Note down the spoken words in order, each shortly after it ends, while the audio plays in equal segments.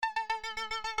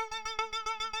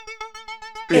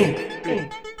ink.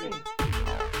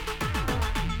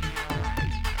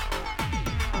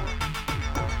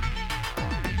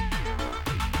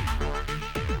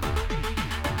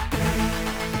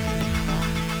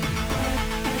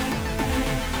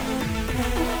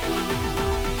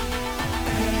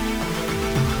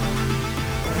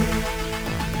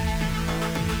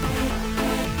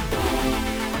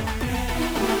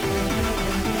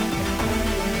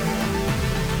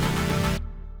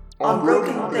 On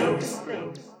broken things.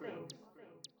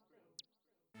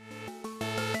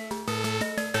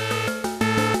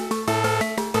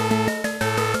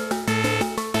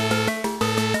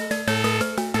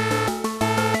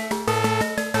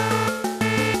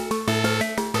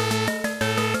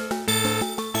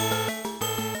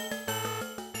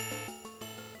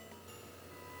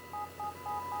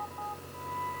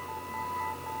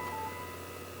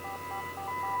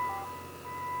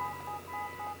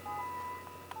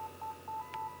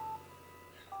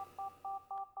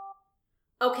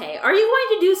 Okay, are you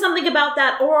going to do something about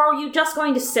that, or are you just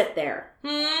going to sit there?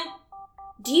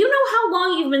 Do you know how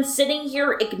long you've been sitting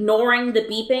here ignoring the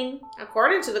beeping?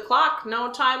 According to the clock,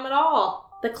 no time at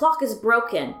all. The clock is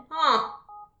broken.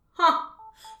 Huh.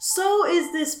 So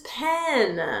is this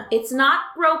pen. It's not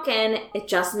broken, it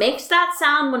just makes that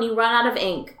sound when you run out of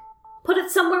ink. Put it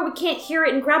somewhere we can't hear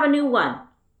it and grab a new one.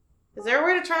 Is there a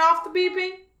way to turn off the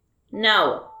beeping?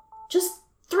 No. Just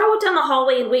throw it down the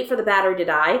hallway and wait for the battery to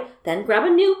die, then grab a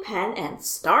new pen and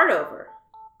start over.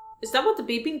 Is that what the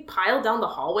beeping pile down the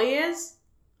hallway is?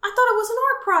 I thought it was an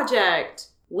art project.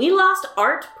 We lost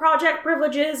art project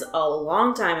privileges a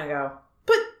long time ago.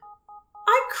 But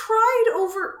I cried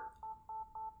over...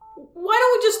 Why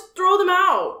don't we just throw them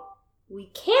out?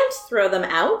 We can't throw them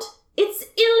out. It's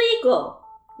illegal.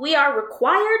 We are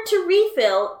required to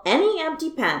refill any empty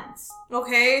pens.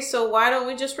 Okay, so why don't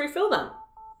we just refill them?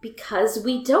 Because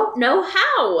we don't know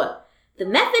how. The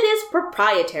method is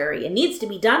proprietary and needs to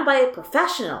be done by a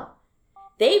professional.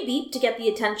 They beep to get the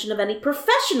attention of any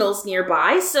professionals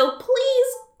nearby, so please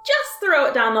just throw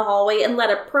it down the hallway and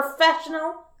let a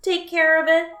professional take care of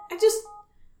it.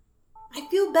 I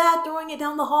feel bad throwing it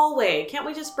down the hallway. Can't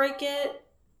we just break it?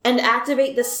 And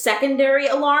activate the secondary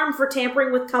alarm for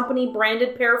tampering with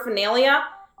company-branded paraphernalia?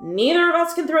 Neither of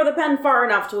us can throw the pen far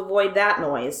enough to avoid that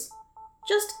noise.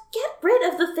 Just get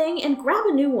rid of the thing and grab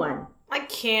a new one. I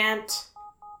can't.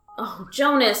 Oh,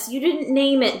 Jonas, you didn't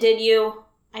name it, did you?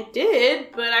 I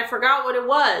did, but I forgot what it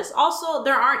was. Also,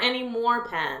 there aren't any more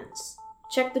pens.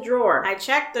 Check the drawer. I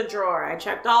checked the drawer. I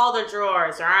checked all the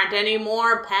drawers. There aren't any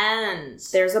more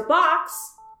pens. There's a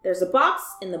box. There's a box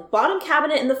in the bottom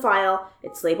cabinet in the file.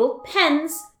 It's labeled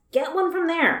pens. Get one from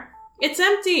there. It's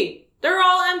empty. They're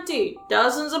all empty.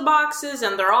 Dozens of boxes,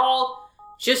 and they're all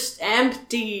just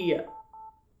empty.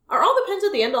 Are all the pens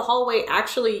at the end of the hallway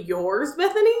actually yours,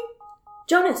 Bethany?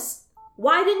 Jonas,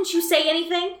 why didn't you say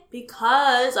anything?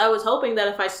 Because I was hoping that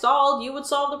if I stalled, you would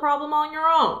solve the problem on your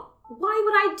own. Why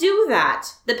would I do that?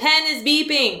 The pen is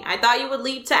beeping. I thought you would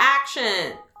leap to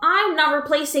action. I'm not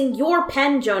replacing your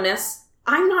pen, Jonas.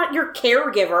 I'm not your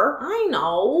caregiver. I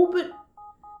know,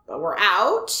 but we're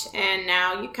out, and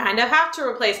now you kind of have to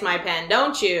replace my pen,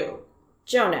 don't you?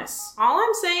 Jonas. All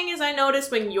I'm saying is I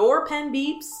notice when your pen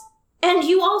beeps. And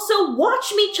you also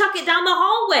watch me chuck it down the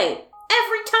hallway.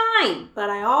 Every time.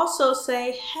 But I also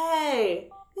say,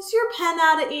 hey, is your pen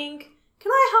out of ink?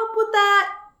 Can I help with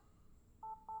that?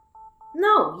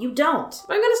 No, you don't.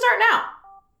 But I'm going to start now.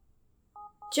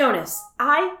 Jonas,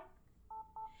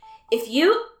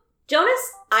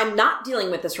 Jonas, I'm not dealing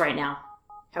with this right now.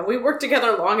 Have we worked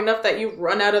together long enough that you've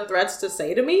run out of threats to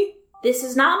say to me? This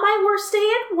is not my worst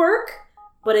day at work,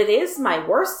 but it is my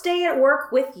worst day at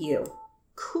work with you.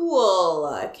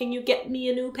 Cool. Can you get me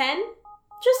a new pen?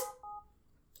 Just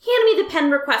hand me the pen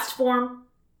request form.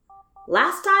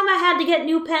 Last time I had to get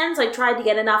new pens, I tried to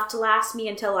get enough to last me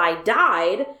until I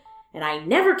died, and I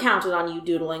never counted on you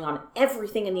doodling on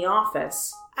everything in the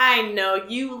office. I know,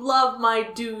 you love my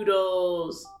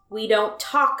doodles. We don't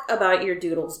talk about your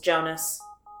doodles, Jonas.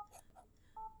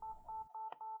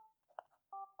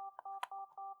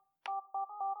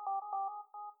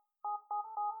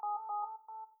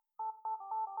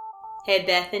 Hey,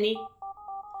 Bethany.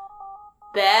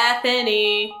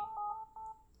 Bethany.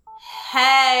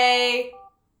 Hey.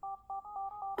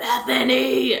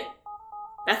 Bethany.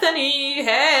 Bethany,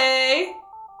 hey.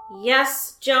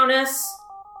 Yes, Jonas.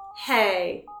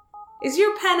 Hey. Is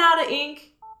your pen out of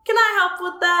ink? Can I help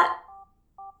with that?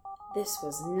 This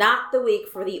was not the week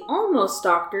for the almost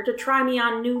doctor to try me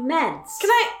on new meds.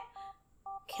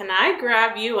 Can I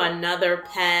grab you another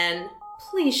pen?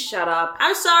 Please shut up.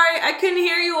 I'm sorry, I couldn't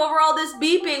hear you over all this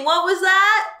beeping. What was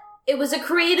that? It was a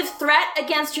creative threat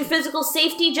against your physical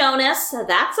safety, Jonas.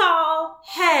 That's all.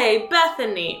 Hey,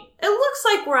 Bethany, it looks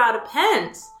like we're out of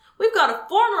pens. We've got a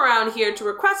form around here to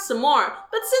request some more,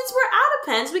 but since we're out of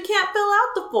pens, we can't fill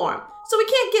out the form. So we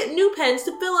can't get new pens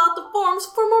to fill out the forms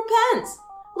for more pens.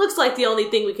 Looks like the only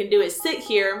thing we can do is sit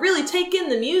here and really take in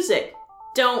the music.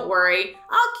 Don't worry,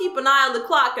 I'll keep an eye on the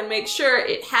clock and make sure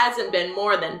it hasn't been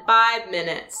more than 5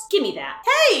 minutes. Give me that.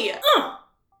 Hey!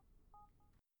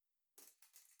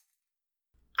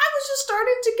 I was just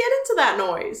starting to get into that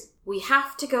noise. We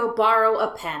have to go borrow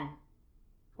a pen.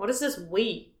 What is this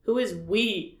we? Who is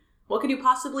we? What could you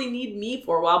possibly need me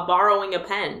for while borrowing a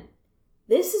pen?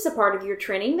 This is a part of your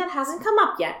training that hasn't come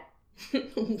up yet.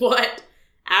 What?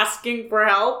 Asking for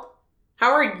help?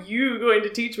 How are you going to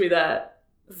teach me that?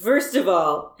 First of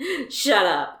all, shut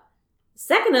up.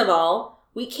 Second of all,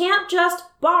 we can't just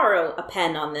borrow a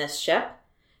pen on this ship.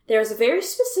 There's a very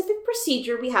specific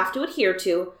procedure we have to adhere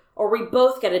to, or we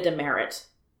both get a demerit.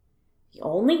 The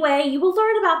only way you will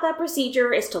learn about that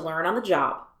procedure is to learn on the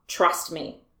job. Trust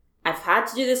me. I've had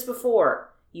to do this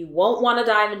before. You won't want to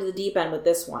dive into the deep end with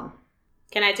this one.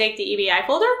 Can I take the EBI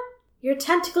folder? Your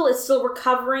tentacle is still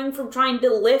recovering from trying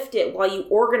to lift it while you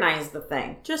organize the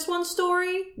thing. Just one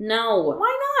story? No.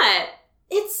 Why not?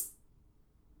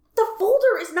 The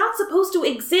folder is not supposed to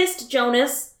exist,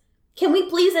 Jonas. Can we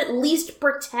please at least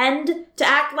pretend to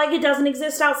act like it doesn't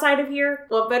exist outside of here?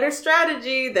 What better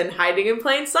strategy than hiding in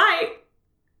plain sight?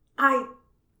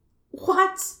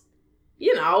 What?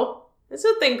 You know, it's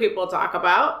a thing people talk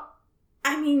about.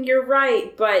 I mean, you're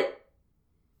right, but...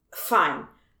 Fine.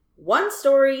 One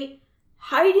story,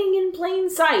 hiding in plain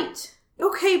sight.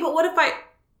 Okay, but what if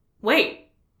Wait.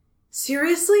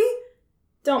 Seriously?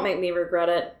 Don't make me regret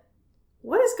it.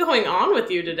 What is going on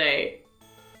with you today?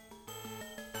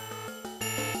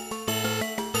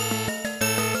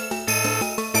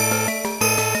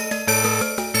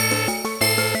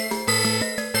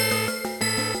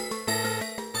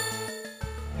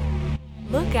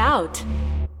 Look out!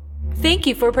 Thank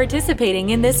you for participating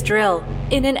in this drill.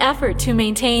 In an effort to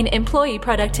maintain employee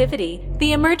productivity,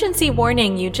 the emergency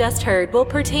warning you just heard will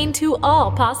pertain to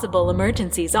all possible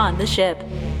emergencies on the ship.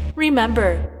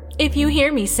 Remember, if you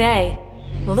hear me say,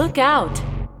 "Look out,"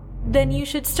 then you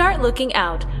should start looking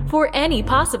out for any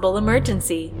possible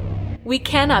emergency. We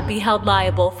cannot be held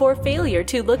liable for failure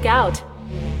to look out.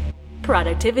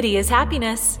 Productivity is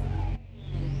happiness.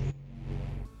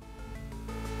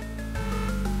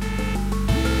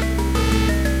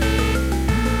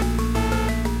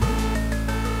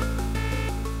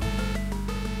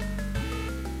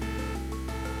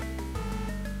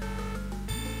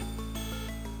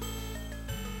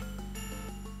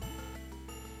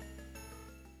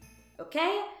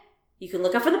 Okay, you can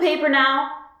look up in the paper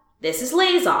now. This is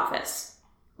Lay's office.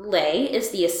 Lay is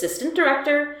the assistant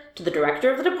director to the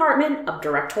director of the Department of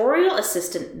Directorial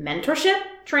Assistant Mentorship,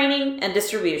 Training, and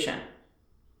Distribution.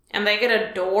 And they get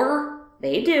a door?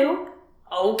 They do.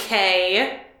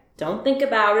 Okay. Don't think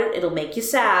about it, it'll make you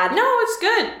sad. No, it's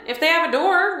good. If they have a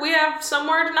door, we have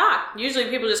somewhere to knock. Usually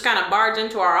people just kind of barge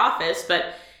into our office,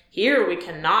 but here we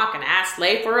can knock and ask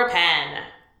Lay for a pen.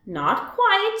 Not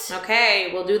quite. Okay,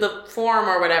 we'll do the form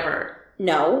or whatever.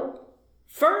 No.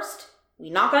 First, we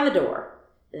knock on the door.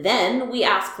 Then we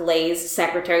ask Lay's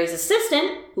secretary's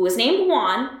assistant, who is named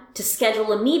Juan, to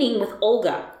schedule a meeting with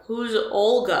Olga. Who's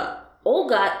Olga?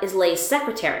 Olga is Lay's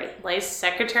secretary. Lay's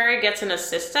secretary gets an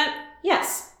assistant?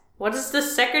 Yes. What does the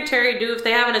secretary do if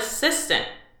they have an assistant?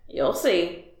 You'll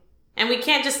see. And we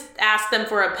can't just ask them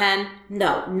for a pen?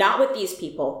 No, not with these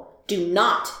people. Do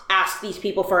not ask these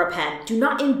people for a pen. Do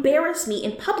not embarrass me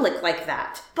in public like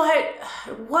that. But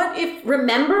what if...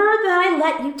 Remember that I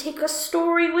let you take a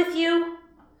story with you?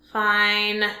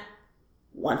 Fine.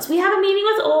 Once we have a meeting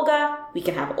with Olga, we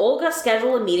can have Olga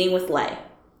schedule a meeting with Lay.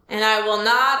 And I will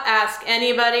not ask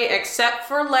anybody except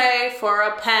for Lay for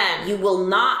a pen. You will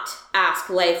not ask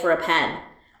Lay for a pen.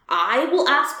 I will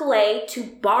ask Lay to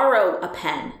borrow a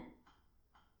pen.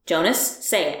 Jonas,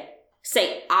 say it.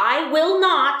 Say, I will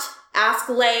not ask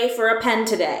Lay for a pen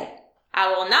today.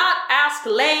 I will not ask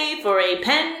Lay for a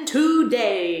pen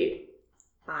today.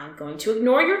 I'm going to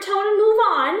ignore your tone and move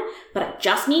on, but I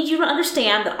just need you to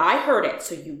understand that I heard it,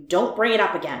 so you don't bring it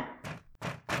up again.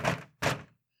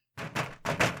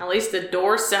 At least the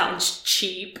door sounds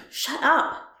cheap. Shut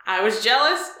up. I was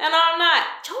jealous, and I'm not.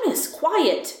 Jonas,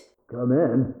 quiet. Come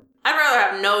in. I'd rather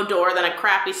have no door than a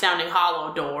crappy-sounding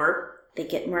hollow door. They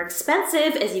get more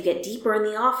expensive as you get deeper in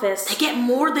the office. They get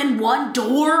more than one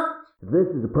door? This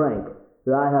is a prank.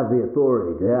 I have the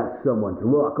authority to ask someone to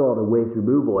lock all the waste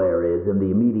removal areas in the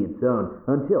immediate zone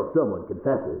until someone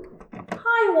confesses.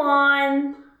 Hi,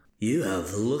 Juan. You have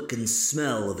the look and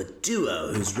smell of a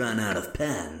duo who's run out of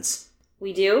pens.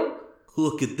 We do?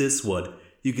 Look at this one.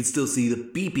 You can still see the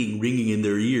beeping ringing in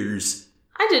their ears.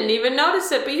 I didn't even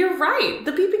notice it, but you're right.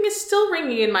 The beeping is still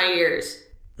ringing in my ears.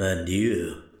 And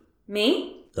you.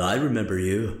 Me? I remember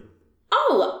you.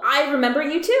 Oh, I remember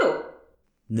you too.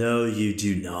 No, you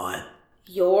do not.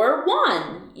 You're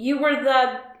one. You were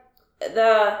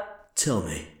the... Tell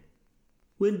me,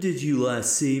 when did you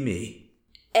last see me?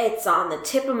 It's on the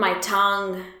tip of my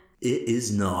tongue. It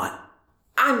is not.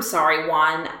 I'm sorry,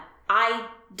 Juan. I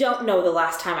don't know the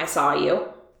last time I saw you.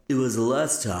 It was the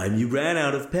last time you ran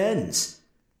out of pens.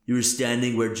 You were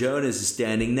standing where Jonas is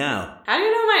standing now. How do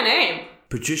you know my name?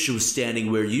 Patricia was standing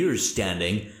where you're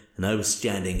standing, and I was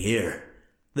standing here.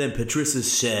 Then Patricia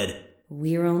said,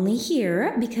 We're only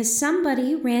here because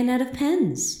somebody ran out of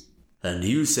pens. and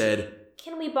you said,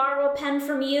 Can we borrow a pen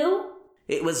from you?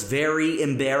 it was very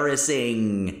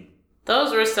embarrassing.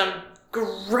 Those were some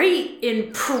great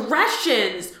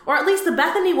impressions. Or at least the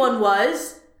Bethany one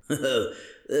was.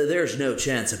 There's no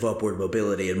chance of upward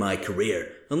mobility in my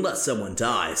career unless someone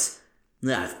dies.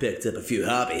 I've picked up a few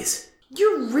hobbies.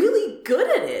 You're really good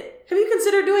at it. Have you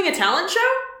considered doing a talent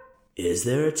show? Is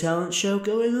there a talent show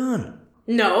going on?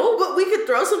 No, but we could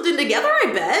throw something together,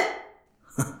 I bet.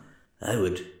 I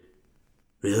would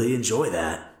really enjoy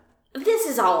that. This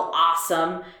is all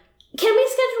awesome. Can we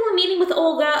schedule a meeting with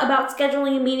Olga about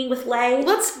scheduling a meeting with Lay?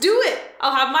 Let's do it.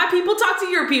 I'll have my people talk to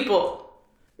your people.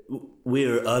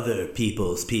 We're other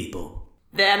people's people.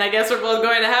 Then I guess we're both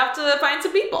going to have to find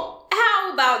some people.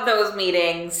 How about those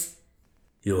meetings?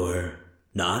 You're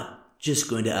not just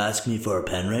going to ask me for a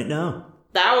pen right now?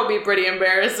 That would be pretty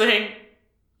embarrassing.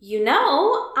 You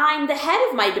know, I'm the head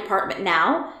of my department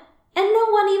now, and no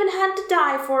one even had to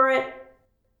die for it.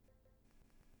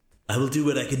 I will do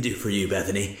what I can do for you,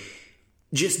 Bethany.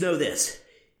 Just know this.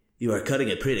 You are cutting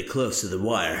it pretty close to the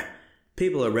wire.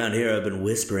 People around here have been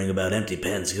whispering about empty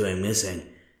pens going missing,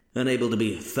 unable to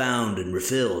be found and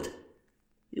refilled.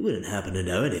 You wouldn't happen to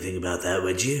know anything about that,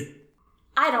 would you?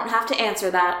 I don't have to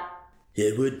answer that.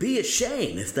 It would be a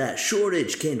shame if that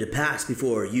shortage came to pass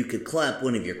before you could clamp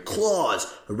one of your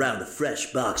claws around a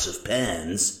fresh box of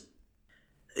pens.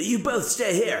 You both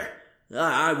stay here.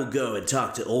 I will go and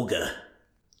talk to Olga.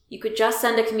 You could just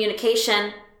send a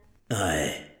communication.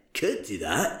 I could do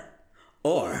that.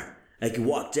 Or I could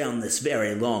walk down this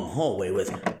very long hallway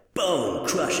with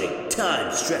bone-crushing,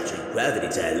 time-stretching gravity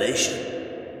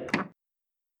dilation.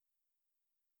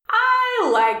 I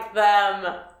like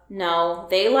them. No,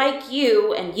 they like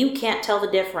you, and you can't tell the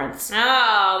difference.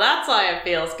 Oh, that's why it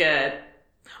feels good.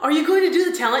 Are you going to do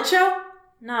the talent show?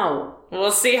 No.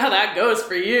 We'll see how that goes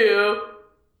for you.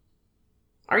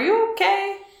 Are you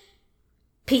okay?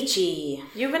 Peachy.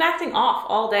 You've been acting off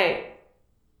all day.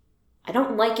 I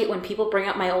don't like it when people bring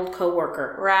up my old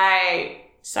coworker. Right.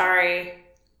 Sorry.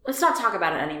 Let's not talk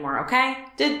about it anymore, okay?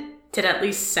 Did it at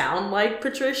least sound like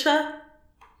Patricia?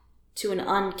 To an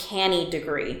uncanny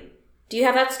degree. Do you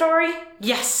have that story?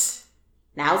 Yes.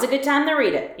 Now's a good time to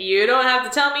read it. You don't have to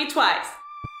tell me twice.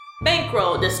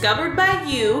 Bankroll discovered by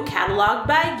you, cataloged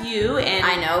by you, and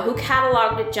I know who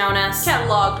cataloged it, Jonas.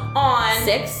 cataloged on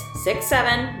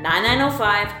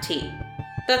 6679905T.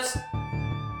 That's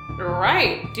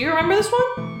right. Do you remember this one?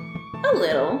 A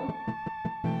little.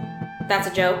 That's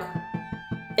a joke.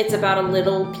 It's about a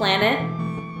little planet.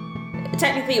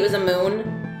 Technically, it was a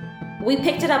moon. We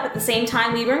picked it up at the same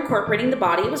time we were incorporating the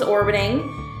body it was orbiting.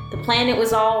 The planet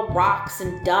was all rocks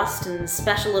and dust and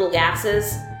special little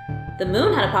gases. The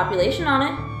moon had a population on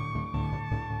it.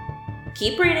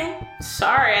 Keep reading.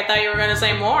 Sorry, I thought you were going to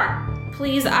say more.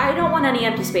 Please, I don't want any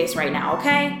empty space right now,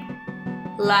 okay?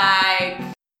 Like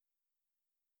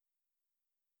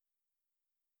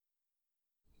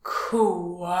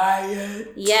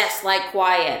quiet. Yes, like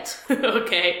quiet.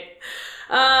 Okay.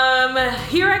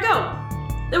 Here I go.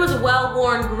 There was a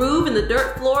well-worn groove in the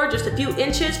dirt floor just a few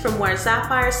inches from where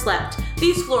Sapphire slept.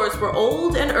 These floors were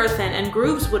old and earthen, and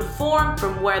grooves would form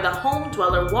from where the home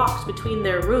dweller walked between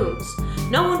their rooms.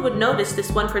 No one would notice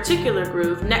this one particular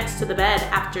groove next to the bed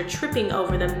after tripping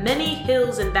over the many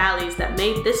hills and valleys that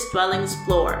made this dwelling's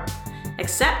floor.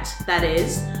 Except, that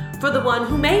is, for the one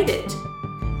who made it.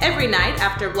 Every night,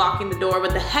 after blocking the door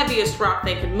with the heaviest rock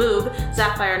they could move,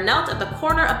 Sapphire knelt at the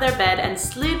corner of their bed and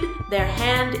slid their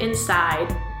hand inside.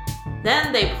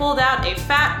 Then they pulled out a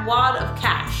fat wad of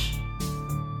cash.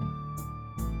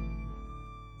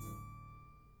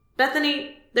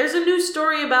 Bethany, there's a new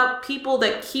story about people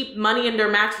that keep money in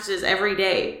their mattresses every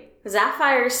day.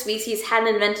 Sapphire's species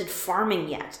hadn't invented farming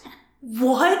yet.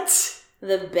 What?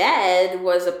 The bed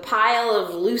was a pile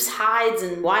of loose hides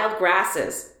and wild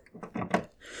grasses.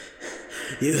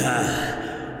 You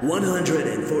have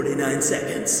 149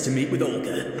 seconds to meet with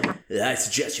Olga. I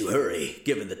suggest you hurry,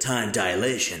 given the time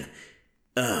dilation.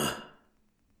 And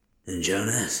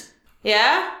Jonas?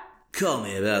 Yeah? Call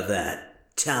me about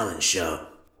that talent show.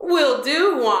 Will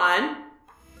do, Juan.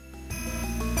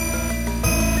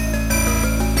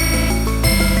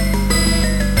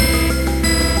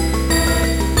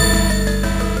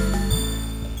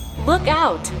 Look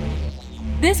out!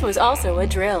 This was also a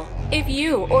drill. If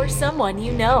you or someone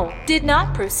you know did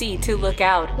not proceed to look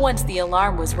out once the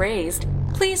alarm was raised,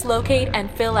 please locate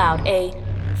and fill out a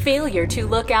Failure to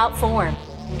Look Out form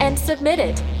and submit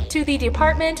it to the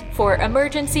Department for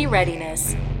Emergency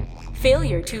Readiness.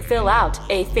 Failure to fill out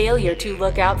a Failure to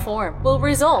Look Out form will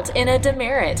result in a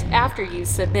demerit after you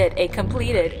submit a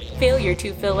completed Failure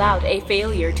to Fill Out a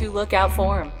Failure to Look Out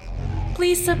form.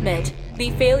 Please submit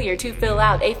the Failure to Fill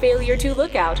Out a Failure to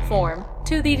Look Out form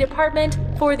to the Department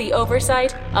for the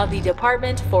Oversight of the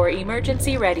Department for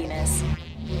Emergency Readiness.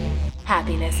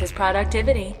 Happiness is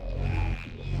productivity.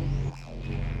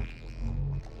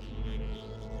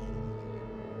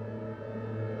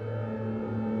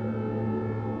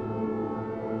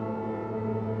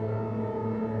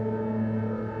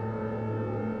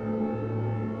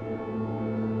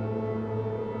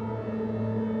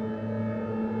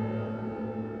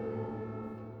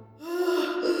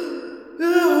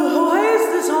 Why is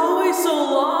this hallway so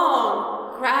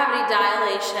long? Gravity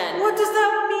dilation. What does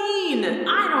that mean?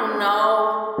 I don't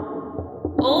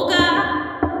know.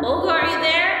 Olga? Olga, are you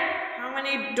there? How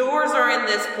many doors are in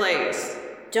this place?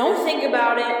 Don't think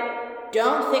about it.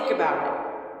 Don't think about it.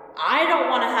 I don't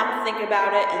want to have to think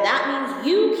about it, and that means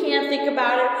you can't think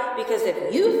about it, because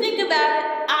if you think about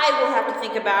it, I will have to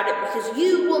think about it, because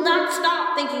you will not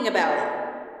stop thinking about it.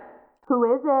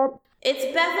 Who is it? It's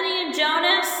Bethany and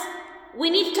Jonas. We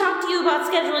need to talk to you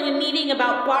about scheduling a meeting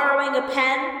about borrowing a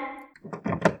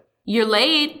pen. You're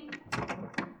late.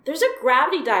 There's a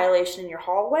gravity dilation in your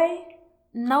hallway.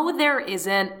 No, there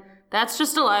isn't. That's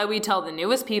just a lie we tell the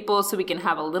newest people so we can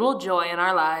have a little joy in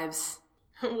our lives.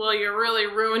 Well, you're really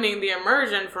ruining the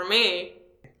immersion for me.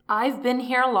 I've been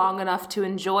here long enough to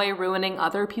enjoy ruining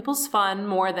other people's fun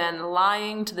more than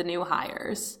lying to the new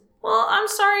hires. Well, I'm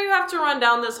sorry you have to run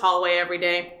down this hallway every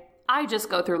day. I just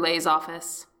go through Lay's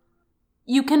office.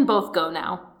 You can both go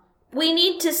now. We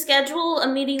need to schedule a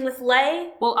meeting with Lay.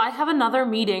 Well, I have another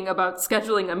meeting about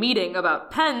scheduling a meeting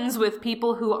about pens with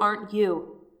people who aren't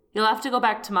you. You'll have to go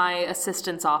back to my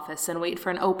assistant's office and wait for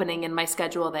an opening in my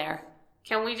schedule there.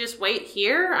 Can we just wait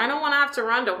here? I don't want to have to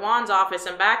run to Juan's office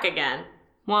and back again.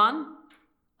 Juan?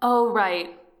 Oh,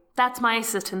 right. That's my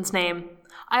assistant's name.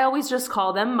 I always just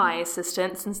call them my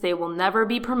assistant since they will never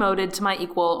be promoted to my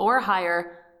equal or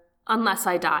higher unless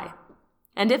I die.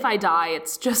 And if I die,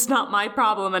 it's just not my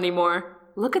problem anymore.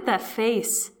 Look at that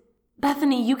face.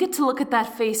 Bethany, you get to look at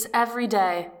that face every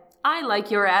day. I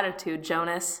like your attitude,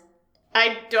 Jonas.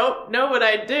 I don't know what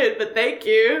I did, but thank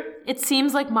you. It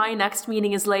seems like my next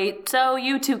meeting is late, so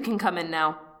you two can come in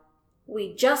now.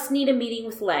 We just need a meeting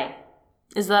with Lay.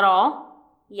 Is that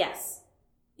all? Yes.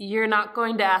 You're not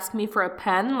going to ask me for a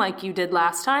pen like you did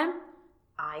last time?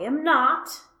 I am not.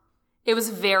 It was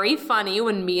very funny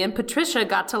when me and Patricia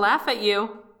got to laugh at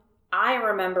you. I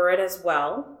remember it as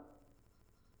well.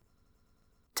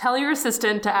 Tell your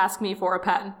assistant to ask me for a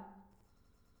pen.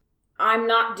 I'm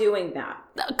not doing that.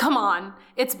 Come on.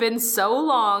 It's been so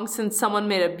long since someone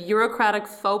made a bureaucratic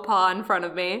faux pas in front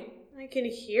of me. I can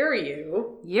hear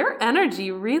you. Your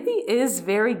energy really is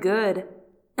very good.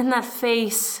 And that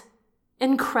face,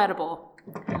 incredible.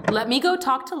 Let me go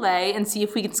talk to Lay and see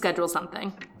if we can schedule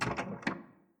something.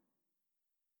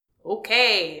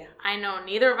 Okay, I know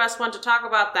neither of us want to talk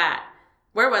about that.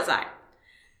 Where was I?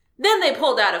 Then they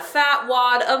pulled out a fat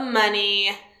wad of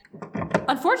money.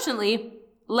 Unfortunately,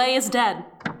 Lay is dead.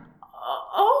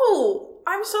 Oh,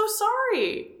 I'm so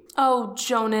sorry. Oh,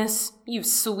 Jonas, you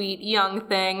sweet young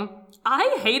thing.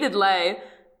 I hated Lay,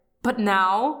 but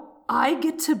now I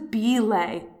get to be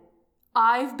Lay.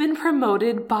 I've been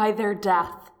promoted by their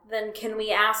death. Then can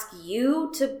we ask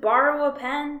you to borrow a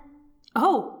pen?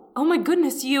 Oh my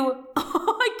goodness, you...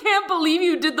 I can't believe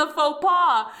you did the faux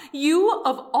pas. You,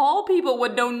 of all people,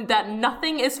 would know that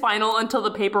nothing is final until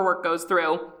the paperwork goes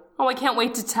through. Oh, I can't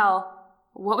wait to tell...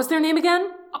 What was their name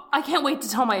again? I can't wait to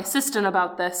tell my assistant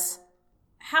about this.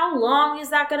 How long is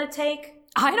that going to take?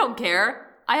 I don't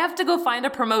care. I have to go find a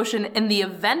promotion in the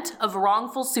event of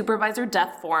wrongful supervisor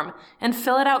death form and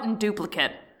fill it out in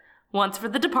duplicate. Once for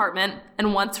the department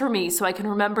and once for me so I can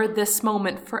remember this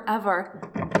moment forever.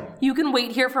 You can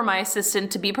wait here for my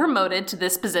assistant to be promoted to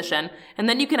this position, and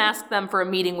then you can ask them for a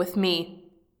meeting with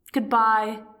me.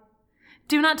 Goodbye.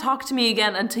 Do not talk to me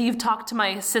again until you've talked to my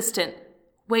assistant.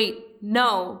 Wait,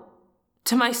 no.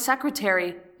 To my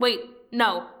secretary. Wait,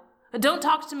 no. Don't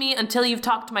talk to me until you've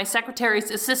talked to my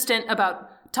secretary's assistant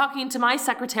about talking to my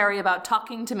secretary about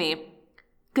talking to me.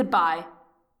 Goodbye.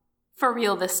 For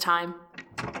real this time.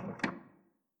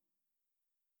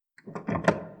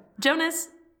 Jonas,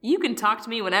 you can talk to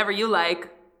me whenever you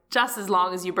like, just as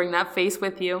long as you bring that face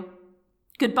with you.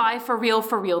 Goodbye for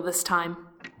real this time.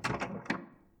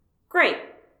 Great.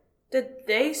 Did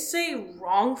they say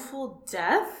wrongful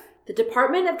death? The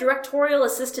Department of Directorial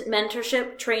Assistant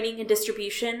Mentorship, Training, and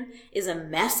Distribution is a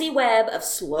messy web of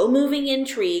slow-moving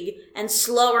intrigue and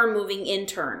slower-moving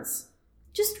interns.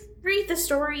 Just read the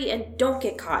story and don't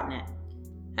get caught in it.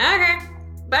 Okay,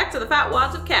 back to the fat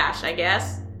wads of cash, I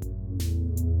guess.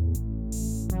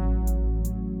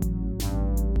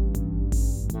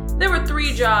 There were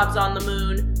 3 jobs on the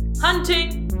moon: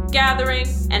 hunting, gathering,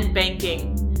 and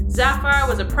banking. Sapphire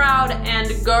was a proud and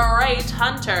great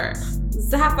hunter.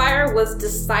 Sapphire was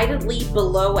decidedly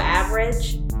below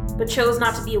average, but chose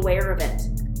not to be aware of it.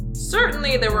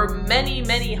 Certainly there were many,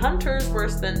 many hunters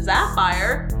worse than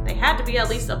Sapphire. They had to be at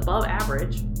least above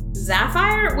average.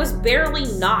 Sapphire was barely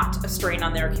not a strain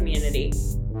on their community.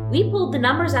 We pulled the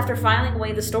numbers after filing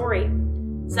away the story.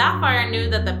 Sapphire knew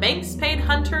that the banks paid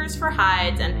hunters for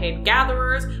hides and paid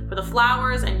gatherers for the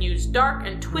flowers and used dark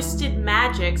and twisted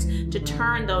magics to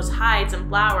turn those hides and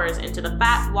flowers into the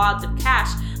fat wads of cash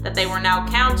that they were now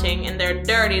counting in their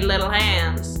dirty little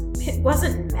hands. It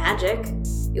wasn't magic.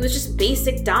 It was just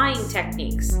basic dyeing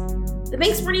techniques. The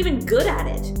banks weren't even good at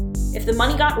it. If the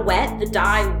money got wet, the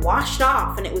dye washed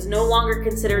off and it was no longer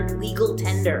considered legal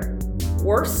tender.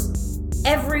 Worse,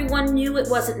 everyone knew it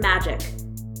wasn't magic.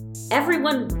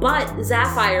 Everyone but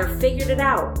Sapphire figured it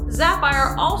out.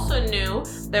 Sapphire also knew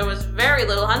there was very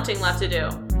little hunting left to do.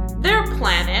 Their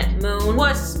planet, Moon,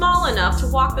 was small enough to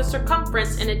walk the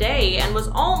circumference in a day and was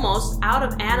almost out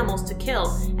of animals to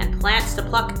kill and plants to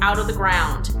pluck out of the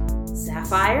ground.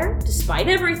 Sapphire, despite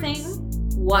everything,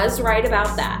 was right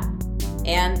about that.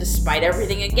 And despite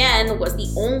everything again, was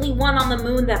the only one on the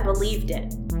moon that believed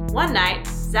it. One night,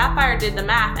 Sapphire did the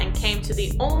math and came to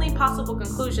the only possible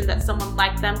conclusion that someone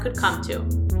like them could come to.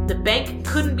 The bank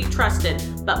couldn't be trusted,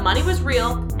 but money was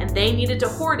real and they needed to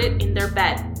hoard it in their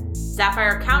bed.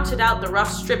 Sapphire counted out the rough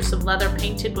strips of leather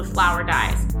painted with flower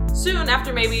dyes. Soon,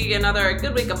 after maybe another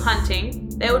good week of hunting,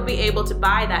 they would be able to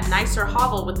buy that nicer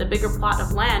hovel with the bigger plot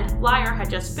of land Flyer had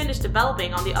just finished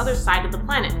developing on the other side of the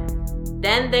planet.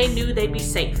 Then they knew they'd be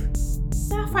safe.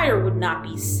 Sapphire would not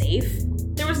be safe.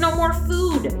 There was no more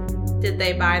food. Did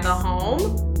they buy the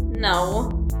home?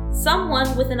 No.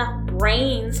 Someone with enough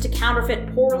brains to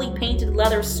counterfeit poorly painted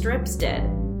leather strips did.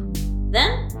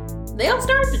 Then, they all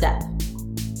starved to death.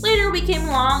 Later, we came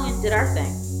along and did our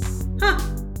thing. Huh.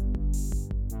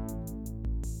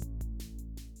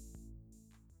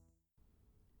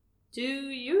 Do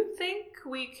you think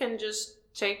we can just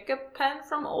take a pen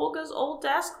from Olga's old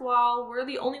desk while we're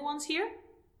the only ones here?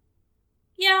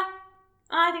 Yeah,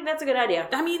 I think that's a good idea.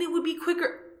 I mean, it would be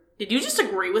quicker. Did you just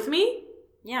agree with me?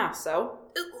 Yeah, so?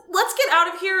 Let's get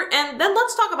out of here and then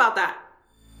let's talk about that.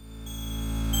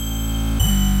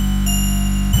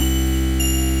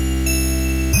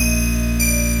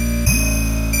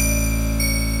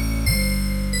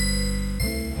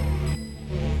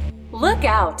 Look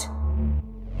out!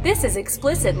 This is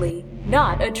explicitly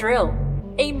not a drill.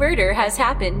 A murder has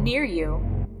happened near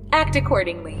you. Act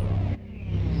accordingly.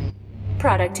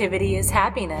 Productivity is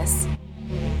happiness.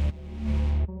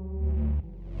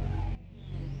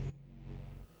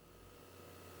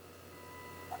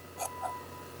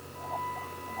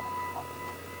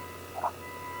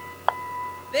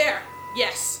 There.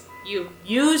 Yes. You've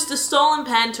used the stolen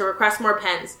pen to request more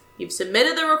pens. You've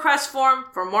submitted the request form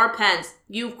for more pens.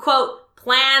 You've, quote,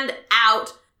 planned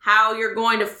out how you're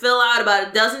going to fill out about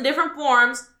a dozen different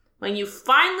forms when you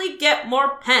finally get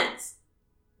more pens.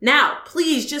 Now,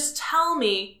 please just tell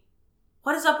me,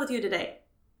 what is up with you today?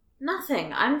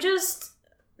 Nothing. I'm just...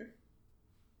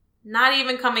 Not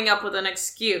even coming up with an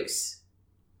excuse.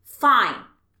 fine.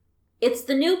 It's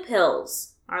the new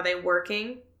pills. Are they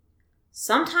working?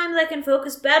 Sometimes I can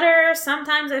focus better,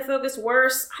 sometimes I focus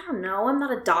worse. I don't know, I'm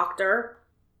not a doctor.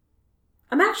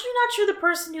 I'm actually not sure the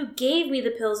person who gave me the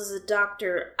pills is a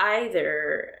doctor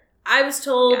either. I was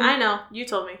told... Yeah, I know. You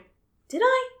told me. Did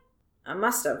I? I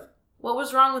must have. What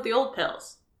was wrong with the old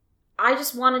pills? I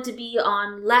just wanted to be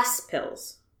on less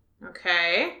pills.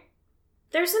 Okay.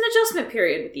 There's an adjustment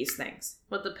period with these things.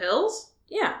 With the pills?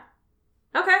 Yeah.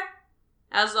 Okay.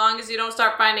 As long as you don't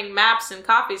start finding maps and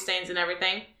coffee stains and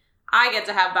everything. I get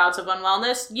to have bouts of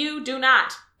unwellness. You do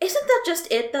not. Isn't that just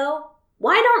it, though?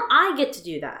 Why don't I get to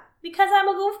do that? Because I'm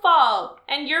a goofball,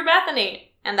 and you're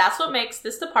Bethany. And that's what makes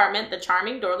this department the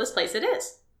charming doorless place it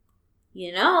is.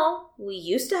 You know, we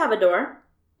used to have a door.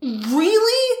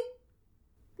 Really?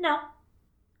 No.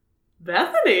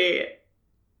 Bethany,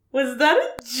 was that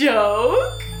a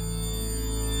joke?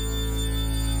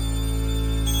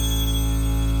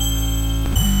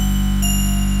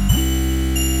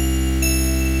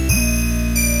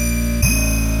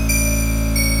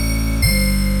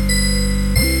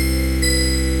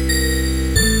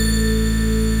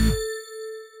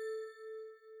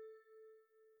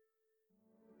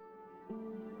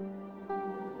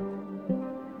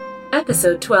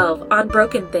 Episode 12 on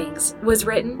Broken Things was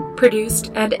written,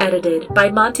 produced, and edited by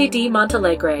Monte D.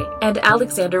 Montalegre and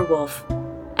Alexander Wolf.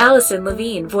 Allison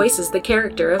Levine voices the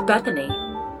character of Bethany.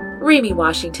 Remy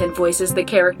Washington voices the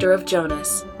character of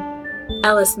Jonas.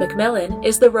 Ellis McMillan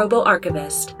is the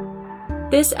Robo-Archivist.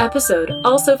 This episode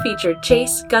also featured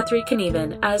Chase Guthrie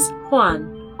Knieven as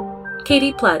Juan,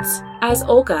 Katie Plutz as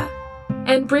Olga,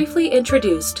 and briefly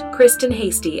introduced Kristen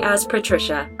Hasty as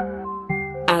Patricia.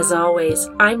 As always,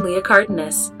 I'm Leah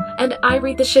Cardenas, and I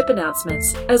read the ship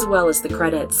announcements as well as the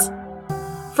credits.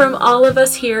 From all of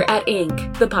us here at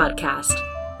Inc., the podcast,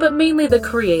 but mainly the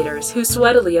creators who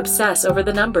sweatily obsess over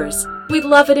the numbers, we'd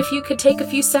love it if you could take a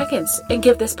few seconds and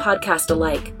give this podcast a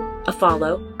like, a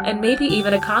follow, and maybe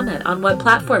even a comment on what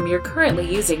platform you're currently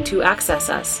using to access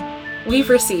us. We've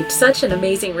received such an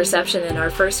amazing reception in our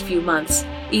first few months,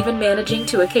 even managing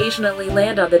to occasionally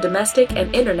land on the domestic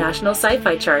and international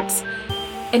sci-fi charts.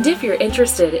 And if you're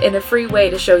interested in a free way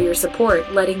to show your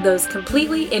support, letting those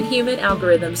completely inhuman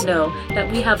algorithms know that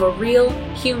we have a real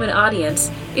human audience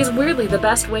is weirdly the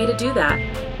best way to do that.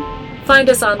 Find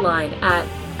us online at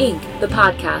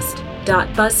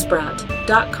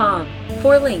inkthepodcast.buzzsprout.com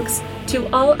for links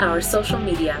to all our social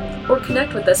media, or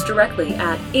connect with us directly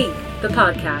at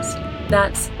inkthepodcast.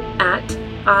 That's at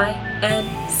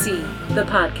INC the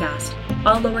podcast.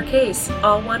 All lowercase,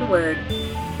 all one word.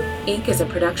 Inc. is a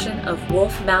production of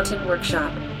Wolf Mountain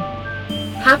Workshop.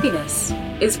 Happiness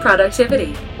is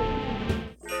productivity.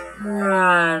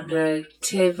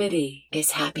 Productivity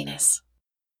is happiness.